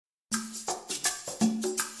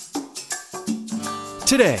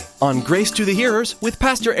Today on Grace to the Hearers with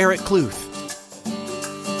Pastor Eric Kluth.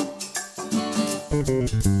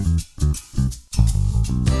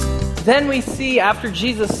 Then we see after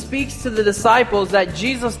Jesus speaks to the disciples that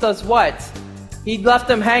Jesus does what? He left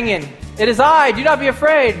them hanging. It is I, do not be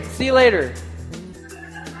afraid. See you later.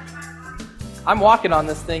 I'm walking on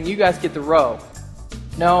this thing. You guys get the row.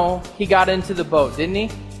 No, he got into the boat, didn't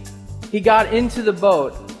he? He got into the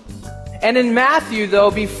boat. And in Matthew,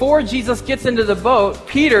 though, before Jesus gets into the boat,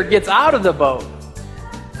 Peter gets out of the boat.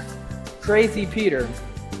 Crazy Peter.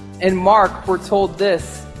 In Mark, we're told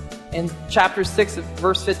this in chapter 6,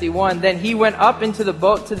 verse 51, then he went up into the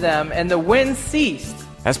boat to them, and the wind ceased.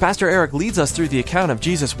 As Pastor Eric leads us through the account of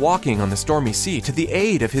Jesus walking on the stormy sea to the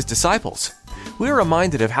aid of his disciples, we are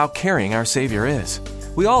reminded of how caring our Savior is.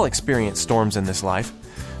 We all experience storms in this life,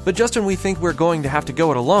 but just when we think we're going to have to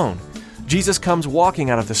go it alone, Jesus comes walking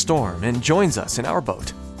out of the storm and joins us in our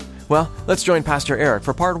boat. Well, let's join Pastor Eric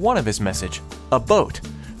for part 1 of his message, A Boat,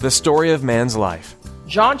 the Story of Man's Life.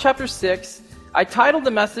 John chapter 6, I titled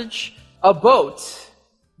the message, A Boat,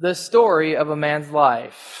 the Story of a Man's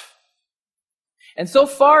Life. And so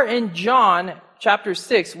far in John chapter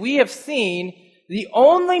 6, we have seen the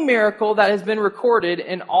only miracle that has been recorded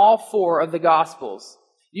in all 4 of the Gospels.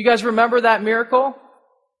 You guys remember that miracle?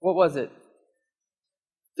 What was it?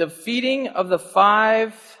 The feeding of the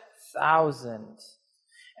 5,000.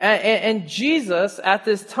 And Jesus, at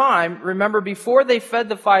this time, remember, before they fed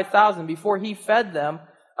the 5,000, before he fed them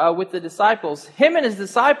with the disciples, him and his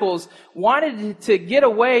disciples wanted to get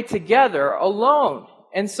away together alone.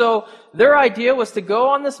 And so their idea was to go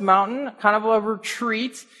on this mountain, kind of a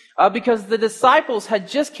retreat, because the disciples had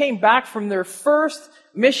just came back from their first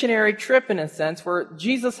missionary trip, in a sense, where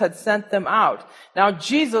Jesus had sent them out. Now,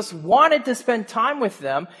 Jesus wanted to spend time with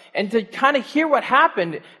them and to kind of hear what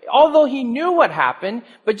happened, although he knew what happened,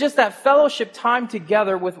 but just that fellowship time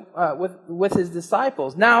together with his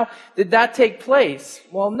disciples. Now, did that take place?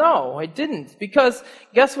 Well, no, it didn't, because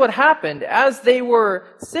guess what happened? As they were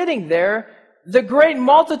sitting there, the great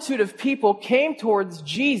multitude of people came towards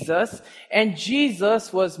Jesus, and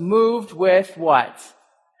Jesus was moved with what?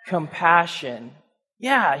 Compassion.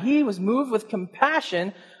 Yeah, he was moved with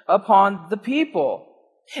compassion upon the people.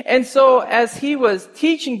 And so as he was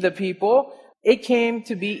teaching the people, it came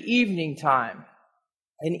to be evening time.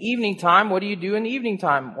 In evening time, what do you do in evening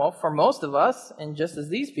time? Well, for most of us, and just as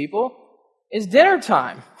these people, is dinner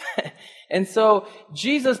time. And so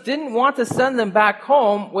Jesus didn't want to send them back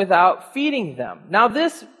home without feeding them. Now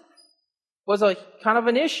this was a kind of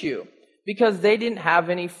an issue because they didn't have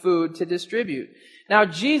any food to distribute. Now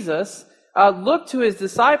Jesus looked to his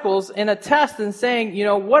disciples in a test and saying,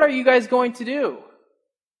 what are you guys going to do?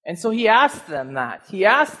 And so he asked them that. He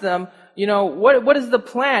asked them, what is the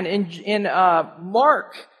plan? In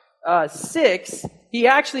Mark 6, he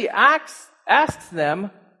actually asks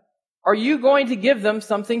them, are you going to give them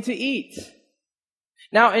something to eat?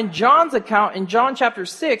 Now in John's account, in John chapter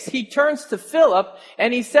 6, he turns to Philip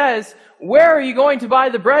and he says, where are you going to buy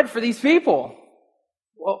the bread for these people?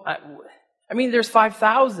 Well, there's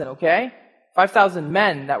 5,000, okay? 5,000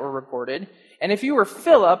 men that were recorded. And if you were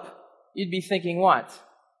Philip, you'd be thinking what?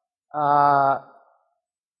 I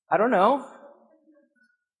don't know.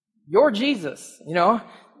 You're Jesus,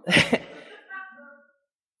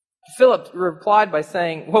 Philip replied by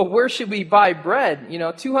saying, well, where should we buy bread?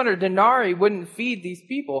 200 denarii wouldn't feed these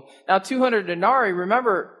people. Now, 200 denarii,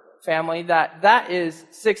 remember, family, that is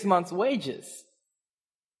 6 months' wages.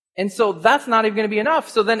 And so that's not even going to be enough.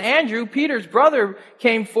 So then Andrew, Peter's brother,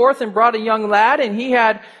 came forth and brought a young lad, and he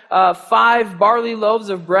had 5 barley loaves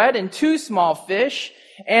of bread and 2 small fish.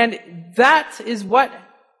 And that is what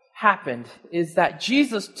happened, is that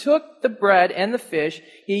Jesus took the bread and the fish,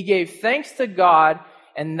 he gave thanks to God,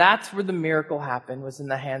 and that's where the miracle happened, was in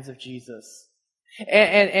the hands of Jesus.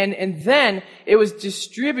 And then it was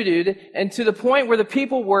distributed, and to the point where the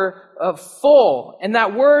people were full. And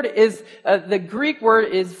that word is the Greek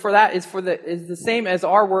word is the same as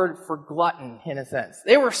our word for glutton, in a sense.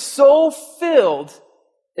 They were so filled,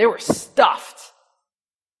 they were stuffed.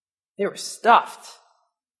 They were stuffed.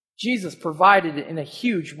 Jesus provided it in a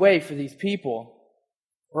huge way for these people.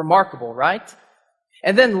 Remarkable, right?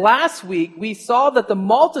 And then last week, we saw that the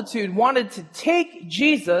multitude wanted to take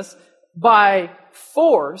Jesus by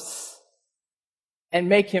force and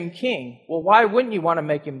make him king. Well, why wouldn't you want to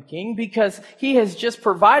make him king? Because he has just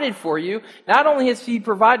provided for you. Not only has he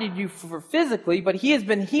provided you for physically, but he has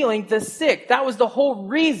been healing the sick. That was the whole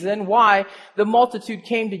reason why the multitude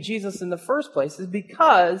came to Jesus in the first place, is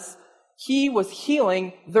because he was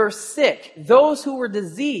healing their sick, those who were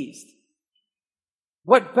diseased.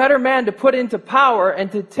 What better man to put into power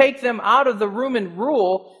and to take them out of the Roman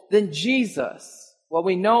rule than Jesus? Well,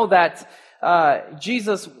 we know that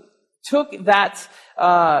Jesus took that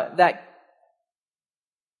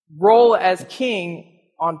role as king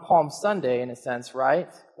on Palm Sunday, in a sense, right?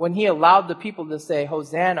 When he allowed the people to say,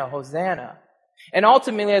 Hosanna, Hosanna. And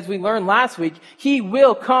ultimately, as we learned last week, he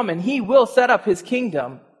will come and he will set up his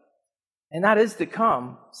kingdom. And that is to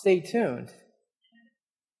come. Stay tuned.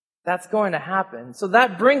 That's going to happen. So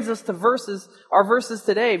that brings us to our verses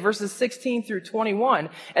today, verses 16 through 21.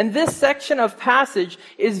 And this section of passage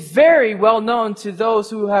is very well known to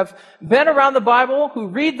those who have been around the Bible, who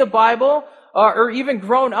read the Bible, or even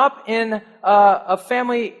grown up in a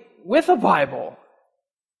family with a Bible.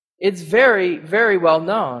 It's very, very well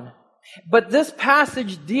known. But this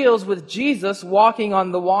passage deals with Jesus walking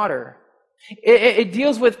on the water. It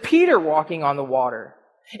deals with Peter walking on the water.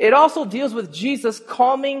 It also deals with Jesus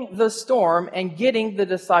calming the storm and getting the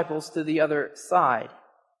disciples to the other side.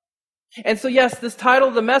 And so yes, this title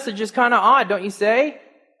of the message is kind of odd, don't you say?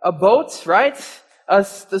 A boat, right?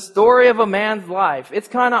 The story of a man's life. It's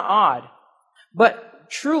kind of odd. But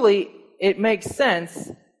truly, it makes sense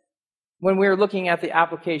when we're looking at the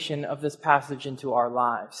application of this passage into our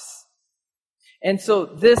lives. And so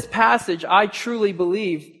this passage, I truly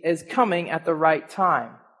believe, is coming at the right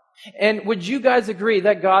time. And would you guys agree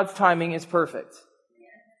that God's timing is perfect?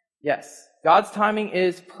 Yes. God's timing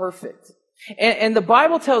is perfect. And the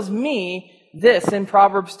Bible tells me this in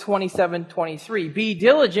Proverbs 27:23. Be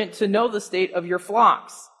diligent to know the state of your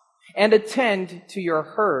flocks and attend to your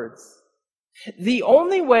herds. The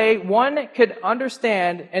only way one could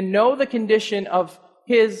understand and know the condition of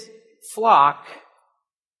his flock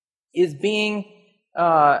is being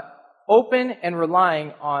open and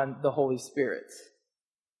relying on the Holy Spirit.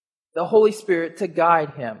 The Holy Spirit to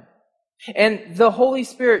guide him. And the Holy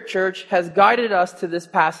Spirit, church, has guided us to this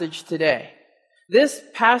passage today. This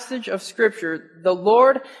passage of Scripture, the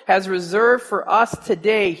Lord has reserved for us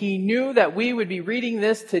today. He knew that we would be reading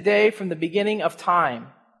this today from the beginning of time.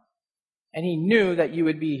 And He knew that you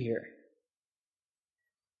would be here.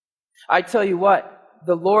 I tell you what,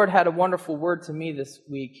 the Lord had a wonderful word to me this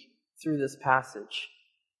week through this passage.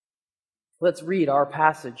 Let's read our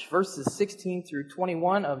passage, verses 16 through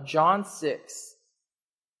 21 of John 6.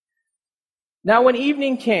 Now when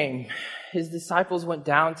evening came, His disciples went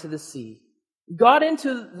down to the sea, got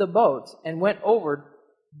into the boat, and went over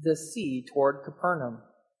the sea toward Capernaum.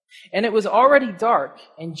 And it was already dark,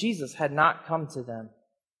 and Jesus had not come to them.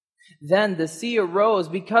 Then the sea arose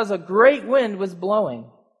because a great wind was blowing.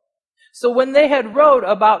 So when they had rowed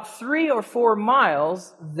about 3 or 4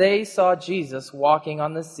 miles, they saw Jesus walking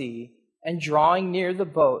on the sea and drawing near the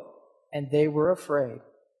boat, and they were afraid.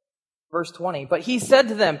 Verse 20, but He said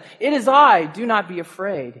to them, "It is I, do not be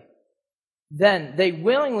afraid." Then they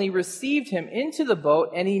willingly received Him into the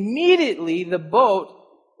boat, and immediately the boat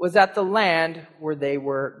was at the land where they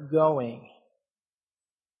were going.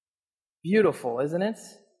 Beautiful, isn't it?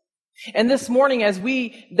 And this morning, as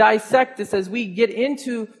we dissect this, as we get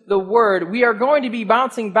into the Word, we are going to be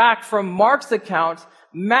bouncing back from Mark's account,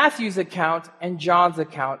 Matthew's account, and John's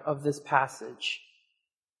account of this passage.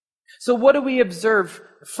 So what do we observe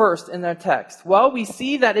first in the text? Well, we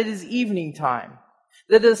see that it is evening time.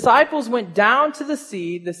 The disciples went down to the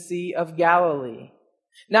Sea of Galilee.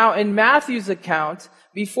 Now, in Matthew's account,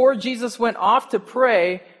 before Jesus went off to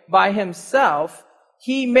pray by Himself,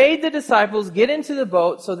 He made the disciples get into the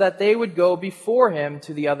boat so that they would go before Him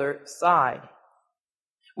to the other side.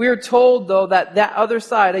 We are told, though, that other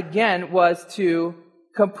side, again, was to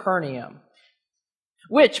Capernaum,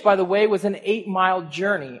 which, by the way, was an 8-mile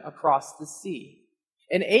journey across the sea.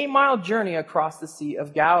 An 8-mile journey across the Sea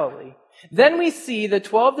of Galilee. Then we see the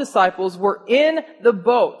 12 disciples were in the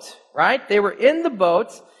boat, right? They were in the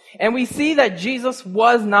boat, and we see that Jesus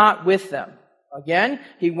was not with them. Again,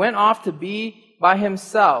 He went off to be by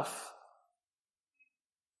Himself.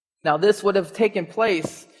 Now, this would have taken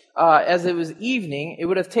place as it was evening. It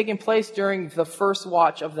would have taken place during the first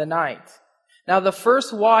watch of the night. Now, the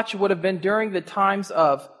first watch would have been during the times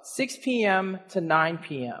of 6 p.m. to 9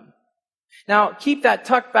 p.m. Now, keep that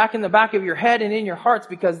tucked back in the back of your head and in your hearts,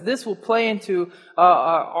 because this will play into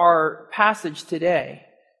our passage today.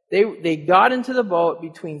 They got into the boat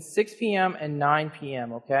between 6 p.m. and 9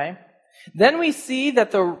 p.m., okay? Then we see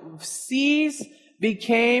that the seas they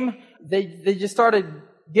just started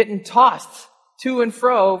getting tossed to and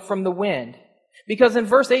fro from the wind. Because in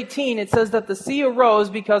verse 18, it says that the sea arose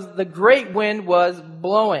because the great wind was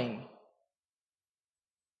blowing.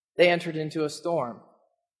 They entered into a storm.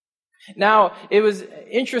 Now, it was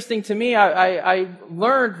interesting to me. I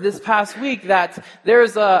learned this past week that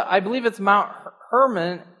there's I believe it's Mount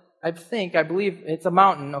Hermon, I believe it's a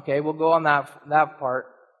mountain. Okay, we'll go on that part.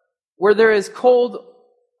 Where there is cold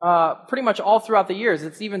pretty much all throughout the years.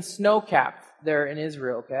 It's even snow-capped there in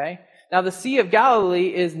Israel, okay? Now, the Sea of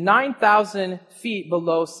Galilee is 9,000 feet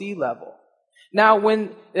below sea level. Now,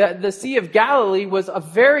 when the Sea of Galilee was a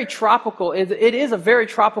very tropical, it is a very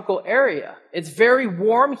tropical area. It's very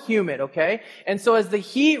warm, humid, okay? And so as the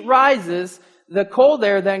heat rises, the cold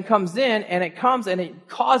air then comes in, and it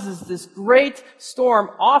causes this great storm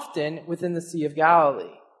often within the Sea of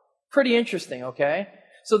Galilee. Pretty interesting, okay?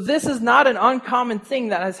 So this is not an uncommon thing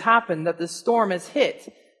that has happened, that the storm has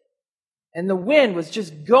hit. And the wind was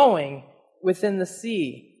just going within the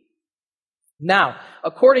sea. Now,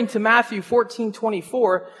 according to Matthew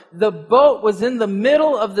 14:24, the boat was in the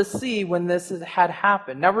middle of the sea when this had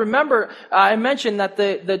happened. Now remember, I mentioned that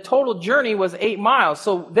the total journey was 8 miles.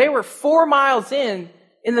 So they were 4 miles in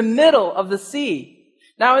the middle of the sea.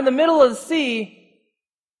 Now in the middle of the sea,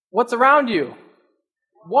 what's around you?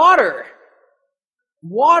 Water.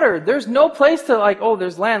 Water. There's no place to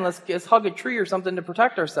there's land, let's hug a tree or something to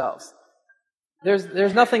protect ourselves.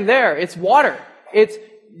 There's nothing there. It's water. It's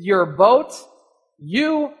your boat,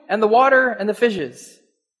 you, and the water and the fishes.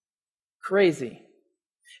 Crazy.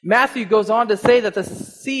 Matthew goes on to say that the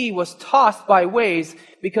sea was tossed by waves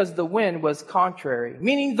because the wind was contrary.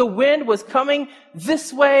 Meaning the wind was coming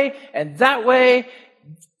this way and that way.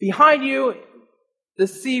 Behind you, the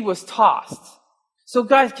sea was tossed. So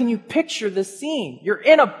guys, can you picture the scene? You're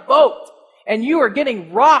in a boat and you are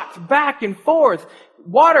getting rocked back and forth.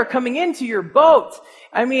 Water coming into your boat.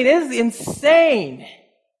 I mean, it is insane.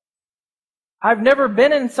 I've never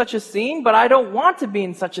been in such a scene, but I don't want to be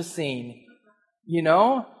in such a scene,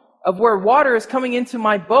 of where water is coming into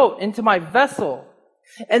my boat, into my vessel.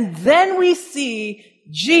 And then we see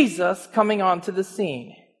Jesus coming onto the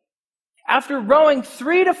scene. After rowing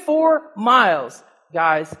 3 to 4 miles,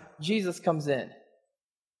 guys, Jesus comes in.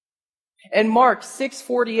 And Mark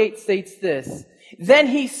 6:48 states this, "Then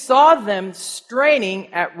he saw them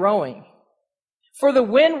straining at rowing, for the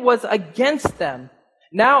wind was against them.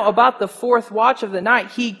 Now about the 4th watch of the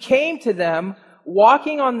night, he came to them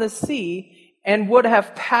walking on the sea and would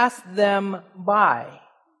have passed them by."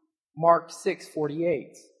 Mark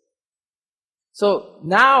 6:48. So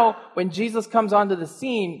now when Jesus comes onto the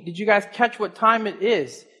scene, did you guys catch what time it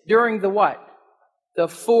is? During the what? The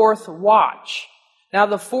 4th watch. Now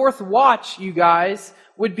the 4th watch, you guys,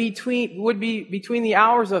 would be between the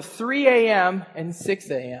hours of 3 a.m. and 6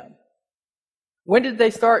 a.m. When did they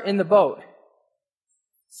start in the boat?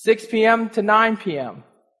 6 p.m. to 9 p.m.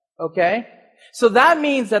 Okay? So that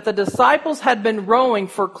means that the disciples had been rowing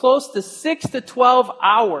for close to 6 to 12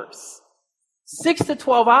 hours. 6 to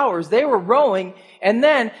 12 hours they were rowing, and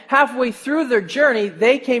then halfway through their journey,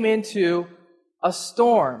 they came into a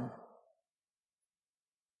storm.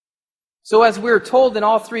 So as we're told in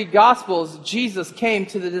all 3 Gospels, Jesus came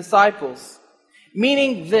to the disciples.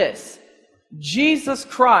 Meaning this, Jesus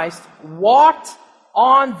Christ walked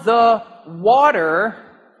on the water.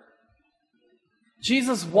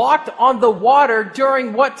 Jesus walked on the water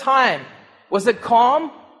during what time? Was it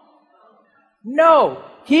calm? No.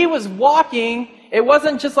 He was walking. It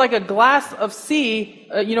wasn't just like a glass of sea,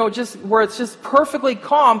 just where it's just perfectly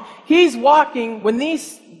calm. He's walking when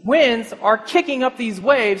these winds are kicking up these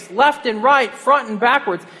waves left and right, front and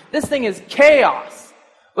backwards. This thing is chaos.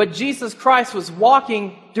 But Jesus Christ was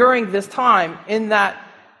walking during this time in that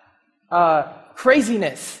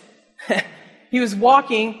craziness. He was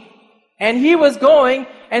walking, and he was going,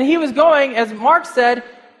 as Mark said,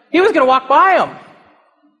 he was going to walk by them.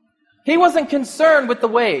 He wasn't concerned with the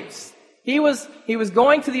waves. He was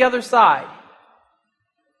going to the other side.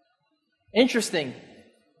 Interesting.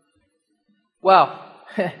 Well,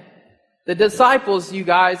 the disciples, you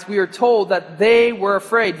guys, we are told that they were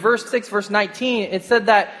afraid. Verse 6, verse 19, it said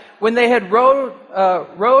that when they had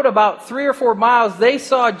rowed about 3 or 4 miles, they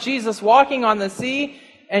saw Jesus walking on the sea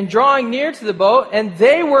and drawing near to the boat, and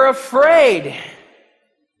they were afraid.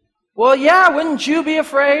 Well, yeah, wouldn't you be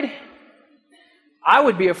afraid? I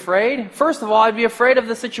would be afraid. First of all, I'd be afraid of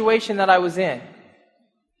the situation that I was in.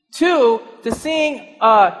 2, to seeing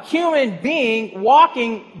a human being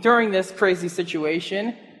walking during this crazy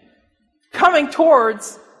situation, coming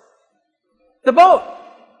towards the boat.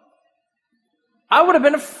 I would have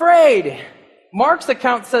been afraid. Mark's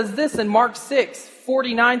account says this in Mark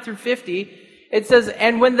 6:49 through 50. It says,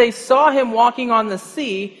 "And when they saw him walking on the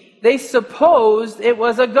sea, they supposed it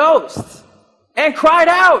was a ghost and cried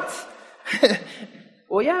out."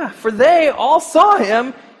 Well, yeah, for they all saw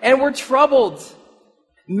him and were troubled.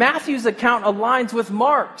 Matthew's account aligns with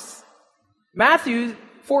Mark's. Matthew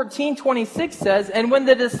 14:26 says, "And when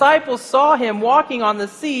the disciples saw him walking on the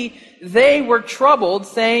sea, they were troubled,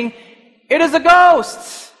 saying, 'It is a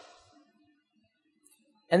ghost!'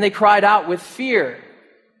 And they cried out with fear."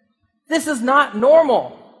 This is not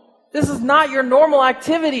normal. This is not your normal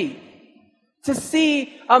activity to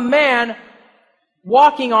see a man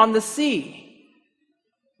walking on the sea.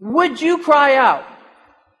 Would you cry out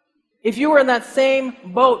if you were in that same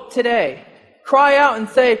boat today? Cry out and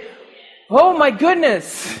say, "Oh my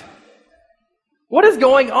goodness, what is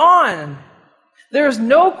going on?" There's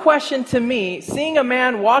no question to me, seeing a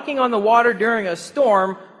man walking on the water during a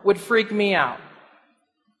storm would freak me out.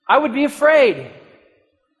 I would be afraid.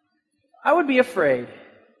 I would be afraid.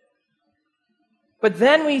 But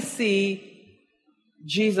then we see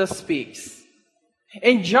Jesus speaks.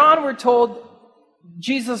 In John, we're told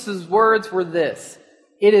Jesus' words were this: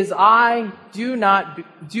 "It is I, do not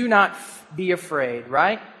be afraid,"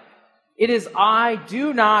 right? It is I,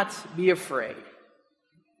 do not be afraid.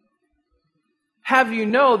 Have you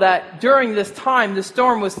know that during this time, the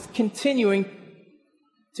storm was continuing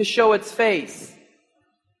to show its face?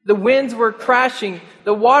 The winds were crashing.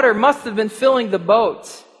 The water must have been filling the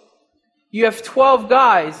boat. You have 12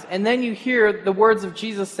 guys, and then you hear the words of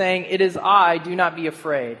Jesus saying, "It is I, do not be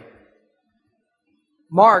afraid."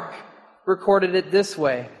 Mark recorded it this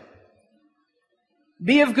way: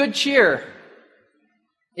 "Be of good cheer.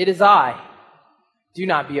 It is I, do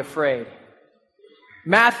not be afraid."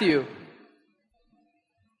 Matthew,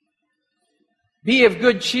 "Be of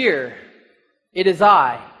good cheer. It is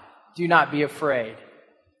I, do not be afraid."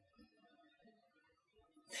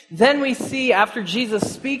 Then we see after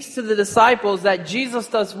Jesus speaks to the disciples that Jesus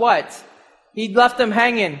does what? He left them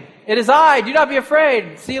hanging. "It is I, do not be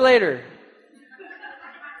afraid. See you later."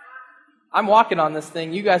 I'm walking on this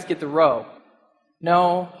thing. You guys get the row.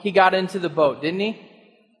 No, he got into the boat, didn't he?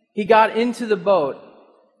 He got into the boat.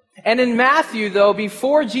 And in Matthew, though,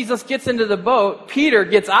 before Jesus gets into the boat, Peter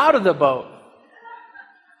gets out of the boat.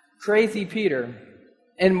 Crazy Peter.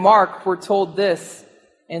 In Mark, we're told this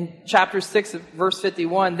in chapter 6, verse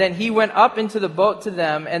 51, "Then he went up into the boat to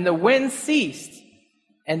them, and the wind ceased,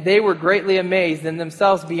 and they were greatly amazed in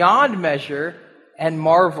themselves beyond measure, and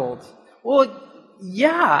marveled." Well,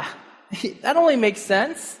 yeah, that only makes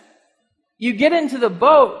sense. You get into the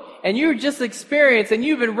boat, and you just experienced, and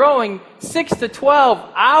you've been rowing 6 to 12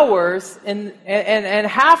 hours, and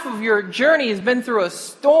half of your journey has been through a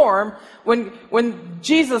storm. When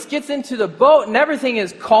Jesus gets into the boat and everything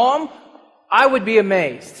is calm, I would be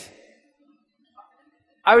amazed.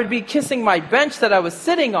 I would be kissing my bench that I was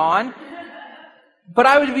sitting on, but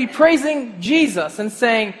I would be praising Jesus and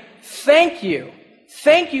saying, "Thank you.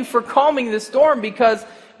 Thank you for calming the storm, because,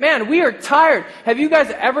 man, we are tired." Have you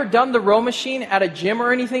guys ever done the row machine at a gym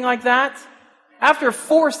or anything like that? After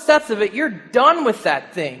 4 sets of it, you're done with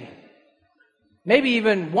that thing. Maybe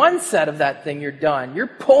even 1 set of that thing, you're done. You're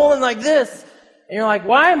pulling like this, and you're like,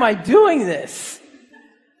 "Why am I doing this?"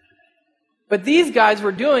 But these guys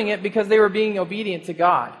were doing it because they were being obedient to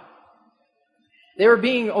God. They were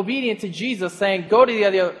being obedient to Jesus, saying, go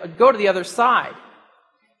to the other side.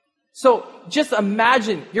 So just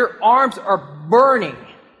imagine your arms are burning.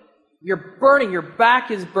 You're burning. Your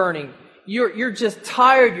back is burning. You're just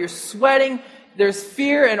tired. You're sweating. There's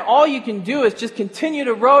fear, and all you can do is just continue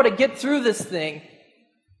to row to get through this thing.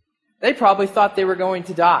 They probably thought they were going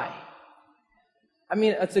to die. I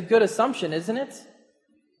mean, it's a good assumption, isn't it?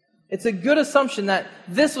 It's a good assumption that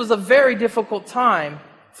this was a very difficult time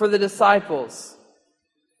for the disciples.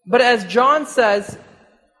 But as John says,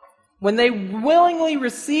 when they willingly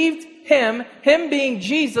received him being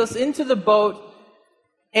Jesus, into the boat,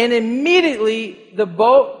 and immediately the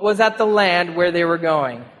boat was at the land where they were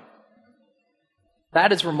going.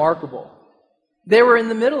 That is remarkable. They were in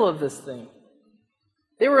the middle of this thing.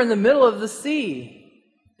 They were in the middle of the sea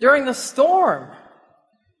during the storm.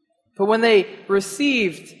 But when they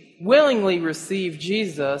willingly received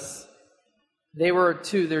Jesus, they were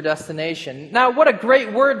to their destination. Now, what a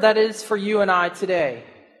great word that is for you and I today.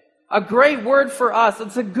 A great word for us.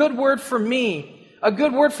 It's a good word for me. A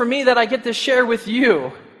good word for me that I get to share with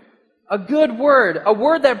you. A good word. A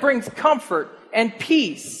word that brings comfort and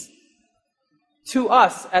peace to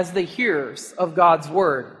us as the hearers of God's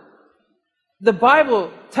word. The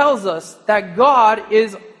Bible tells us that God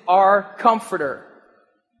is our comforter.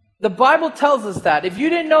 The Bible tells us that. If you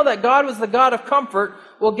didn't know that God was the God of comfort,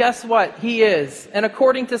 well, guess what? He is. And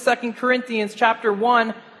according to 2 Corinthians chapter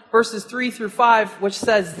 1, verses 3 through 5, which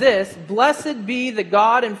says this: "Blessed be the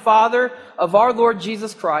God and Father of our Lord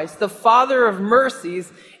Jesus Christ, the Father of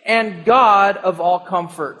mercies and God of all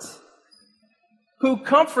comfort, who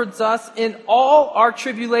comforts us in all our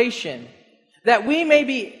tribulation, that we may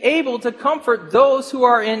be able to comfort those who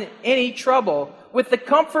are in any trouble with the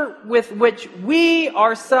comfort with which we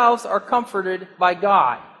ourselves are comforted by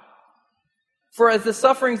God. For as the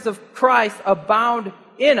sufferings of Christ abound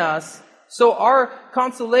in us, so our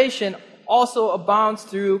consolation also abounds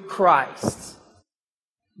through Christ.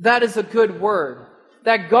 That is a good word.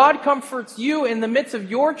 That God comforts you in the midst of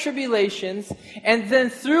your tribulations, and then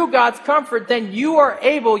through God's comfort, then you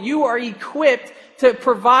are equipped to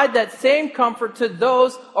provide that same comfort to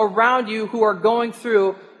those around you who are going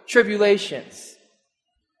through tribulations.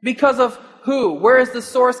 Because of who? Where is the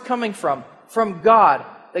source coming from? From God,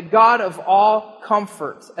 the God of all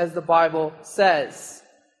comfort, as the Bible says.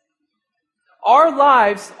 Our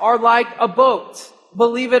lives are like a boat,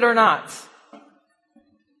 believe it or not.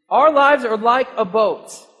 Our lives are like a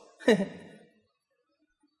boat.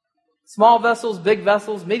 Small vessels, big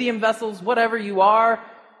vessels, medium vessels, whatever you are,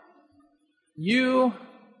 you,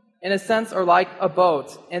 in a sense, are like a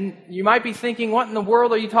boat. And you might be thinking, what in the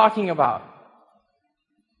world are you talking about?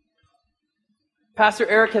 Pastor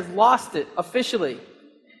Eric has lost it officially.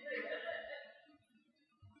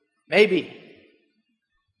 Maybe.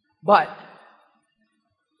 But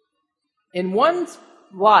in one's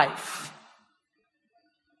life,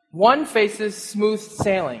 one faces smooth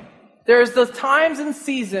sailing. There's the times and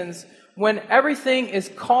seasons when everything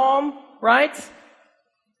is calm, right?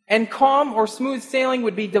 And calm or smooth sailing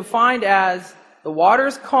would be defined as the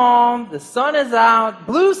water's calm, the sun is out,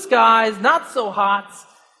 blue skies, not so hot.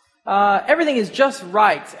 Everything is just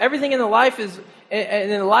right. Everything in the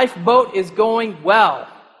lifeboat is going well.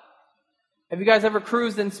 Have you guys ever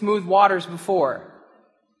cruised in smooth waters before?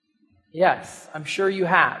 Yes, I'm sure you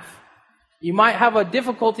have. You might have a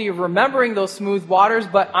difficulty of remembering those smooth waters,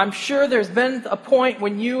 but I'm sure there's been a point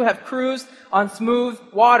when you have cruised on smooth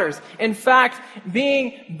waters. In fact,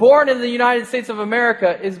 being born in the United States of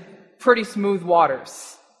America is pretty smooth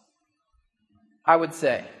waters, I would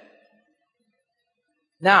say.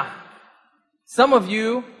 Now, some of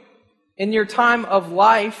you in your time of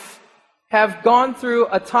life have gone through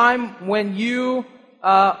a time when you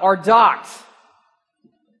are docked.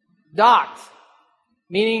 Docked,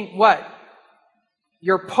 meaning what?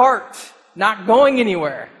 You're parked, not going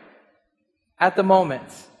anywhere at the moment.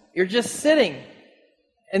 You're just sitting.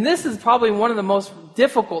 And this is probably one of the most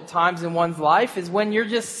difficult times in one's life, is when you're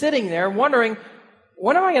just sitting there wondering,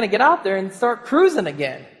 when am I going to get out there and start cruising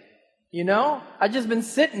again? You know, I've just been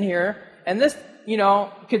sitting here, and this,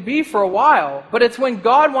 could be for a while. But it's when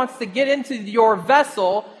God wants to get into your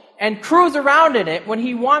vessel and cruise around in it when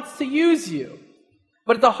He wants to use you.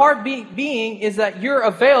 But the heart being is that you're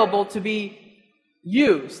available to be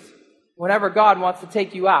used whenever God wants to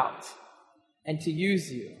take you out and to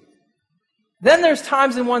use you. Then there's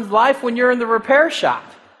times in one's life when you're in the repair shop,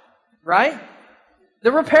 right?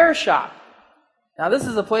 The repair shop. Now, this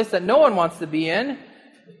is a place that no one wants to be in,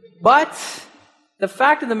 but the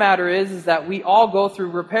fact of the matter is that we all go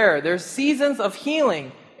through repair. There's seasons of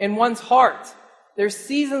healing in one's heart. There's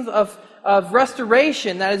seasons of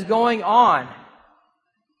restoration that is going on.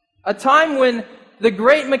 A time when the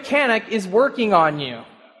great mechanic is working on you.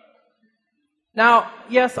 Now,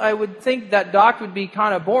 yes, I would think that dock would be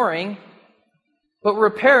kind of boring, but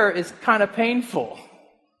repair is kind of painful.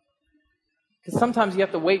 Because sometimes you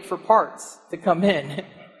have to wait for parts to come in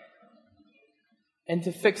and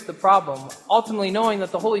to fix the problem. Ultimately knowing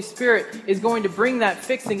that the Holy Spirit is going to bring that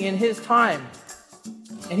fixing in His time.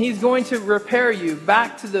 And He's going to repair you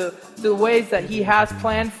back to the ways that He has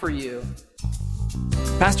planned for you.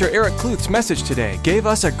 Pastor Eric Kluth's message today gave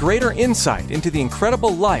us a greater insight into the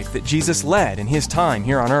incredible life that Jesus led in His time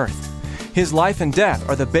here on earth. His life and death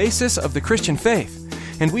are the basis of the Christian faith,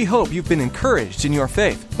 and we hope you've been encouraged in your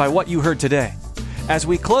faith by what you heard today. As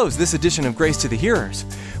we close this edition of Grace to the Hearers,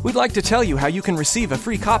 we'd like to tell you how you can receive a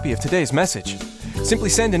free copy of today's message. Simply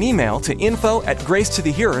send an email to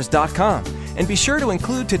info@gracetothehearers.com and be sure to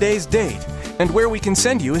include today's date and where we can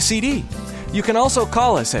send you a CD. You can also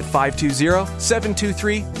call us at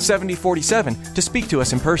 520-723-7047 to speak to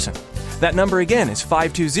us in person. That number again is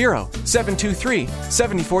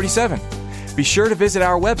 520-723-7047. Be sure to visit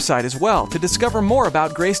our website as well to discover more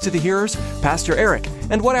about Grace to the Hearers, Pastor Eric,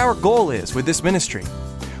 and what our goal is with this ministry.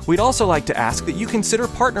 We'd also like to ask that you consider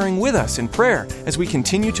partnering with us in prayer as we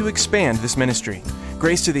continue to expand this ministry.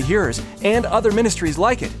 Grace to the Hearers and other ministries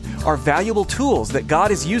like it are valuable tools that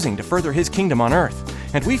God is using to further His kingdom on earth.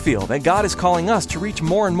 And we feel that God is calling us to reach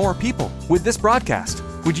more and more people with this broadcast.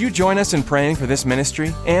 Would you join us in praying for this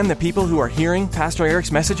ministry and the people who are hearing Pastor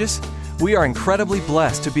Eric's messages? We are incredibly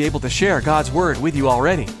blessed to be able to share God's Word with you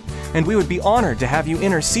already, and we would be honored to have you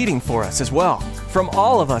interceding for us as well. From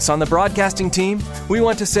all of us on the broadcasting team, we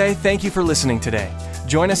want to say thank you for listening today.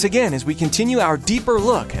 Join us again as we continue our deeper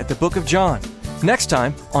look at the book of John, next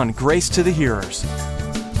time on Grace to the Hearers.